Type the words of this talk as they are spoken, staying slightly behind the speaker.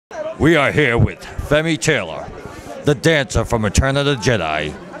We are here with Femi Taylor, the dancer from Return of the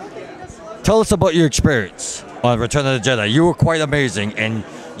Jedi. Tell us about your experience on Return of the Jedi. You were quite amazing, and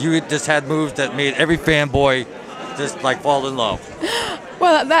you just had moves that made every fanboy just like fall in love.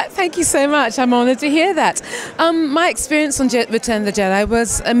 Well, thank you so much. I'm honoured to hear that. My experience on Return of the Jedi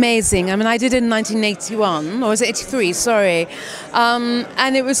was amazing. I mean, I did it in 1981, or was it 83? Sorry.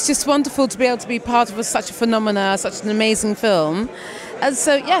 And it was just wonderful to be able to be part of such a phenomena, such an amazing film. And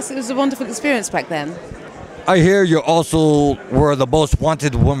so, yes, it was a wonderful experience back then. I hear you also were the most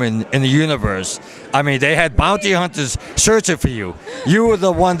wanted woman in the universe. I mean, they had bounty hunters searching for you. You were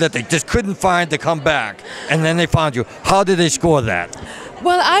the one that they just couldn't find to come back, and then they found you. How did they score that?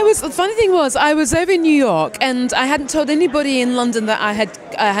 Well, the funny thing was, I was over in New York, and I hadn't told anybody in London that I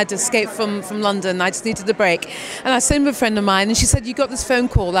had escaped from London. I just needed a break. And I sent with a friend of mine, and she said, "You got this phone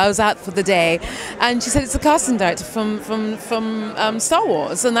call." I was out for the day, and she said, "It's the casting director from Star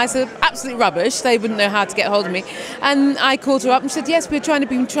Wars." And I said, "Absolutely rubbish. They wouldn't know how to get hold of me." And I called her up and she said, "Yes, we're trying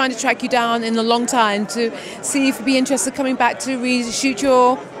to track you down in a long time to see if you'd be interested in coming back to reshoot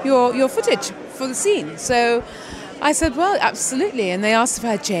your footage for the scene." So I said, "Well, absolutely." And they asked if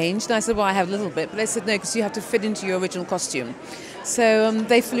I had changed. And I said, "Well, I have a little bit." But they said, "No, because you have to fit into your original costume." So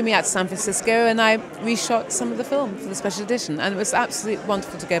they flew me out to San Francisco, and I reshot some of the film for the special edition. And it was absolutely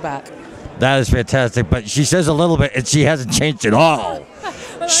wonderful to go back. That is fantastic. But she says a little bit, and she hasn't changed at all.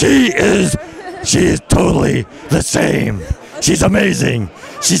 She is totally the same. She's amazing.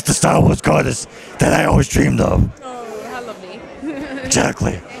 She's the Star Wars goddess that I always dreamed of. Oh, how lovely.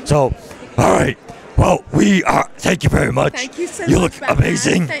 Exactly. So, all right. Well, we are. Thank you very much. Thank you so you much. You look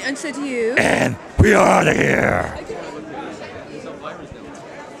amazing. And so do you. And we are out of here.